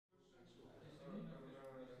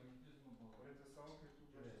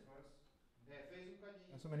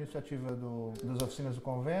Essa é uma iniciativa das oficinas do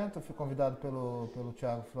convento. Eu fui convidado pelo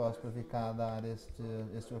Tiago Frost para vir cá dar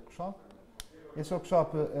este workshop. Esse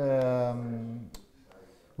workshop,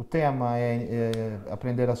 o tema é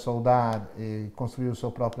aprender a soldar e construir o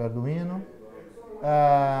seu próprio Arduino.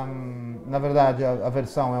 Na verdade, a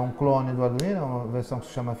versão é um clone do Arduino, uma versão que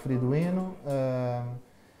se chama Freeduino.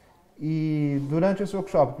 E durante esse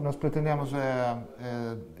workshop, o que nós pretendemos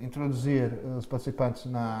introduzir os participantes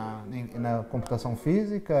na computação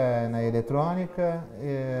física, na eletrônica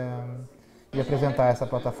e apresentar essa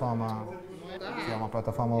plataforma, que é uma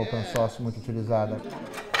plataforma open source muito utilizada.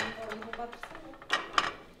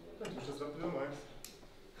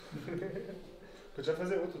 Pode já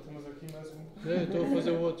fazer outro, temos aqui mais um. Eu estou a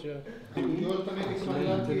fazer o outro já. O diodo também tem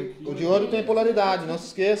polaridade. O diodo tem polaridade, não se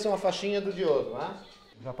esqueçam a faixinha do diodo, né?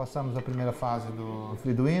 Já passamos a primeira fase do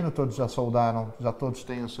Freeduino, todos já soldaram, já todos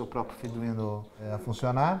têm o seu próprio Freeduino a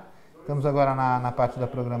funcionar. Estamos agora na parte da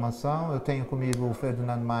programação. Eu tenho comigo o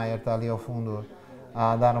Ferdinand Mayer, está ali ao fundo,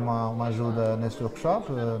 a dar uma ajuda neste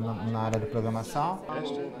workshop, na área de programação.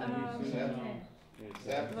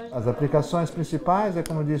 As aplicações principais é,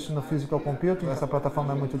 como eu disse, no Physical Computing. Essa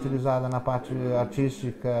plataforma é muito utilizada na parte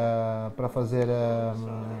artística para fazer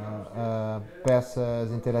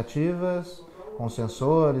peças interativas, com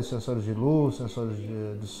sensores de luz, sensores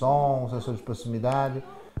de som, sensores de proximidade,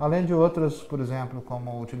 além de outras, por exemplo,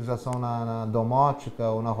 como utilização na domótica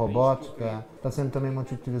ou na robótica. Está sendo também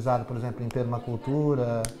muito utilizado, por exemplo, em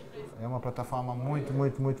permacultura. É uma plataforma muito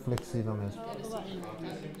flexível mesmo.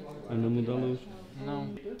 Não muda a luz. Não.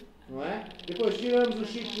 Não é? Depois tiramos o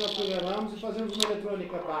chip que nós programamos e fazemos uma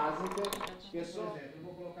eletrônica básica, que é só... Eu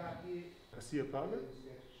vou colocar aqui... Assim apaga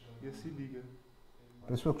e assim liga.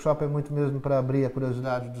 Esse workshop é muito mesmo para abrir a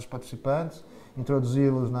curiosidade dos participantes,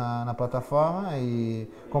 introduzi-los na plataforma,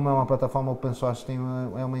 e como é uma plataforma open source, tem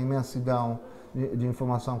uma imensidão de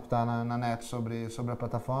informação que está na net sobre a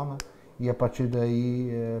plataforma, e a partir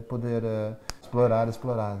daí poder explorar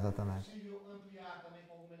exatamente.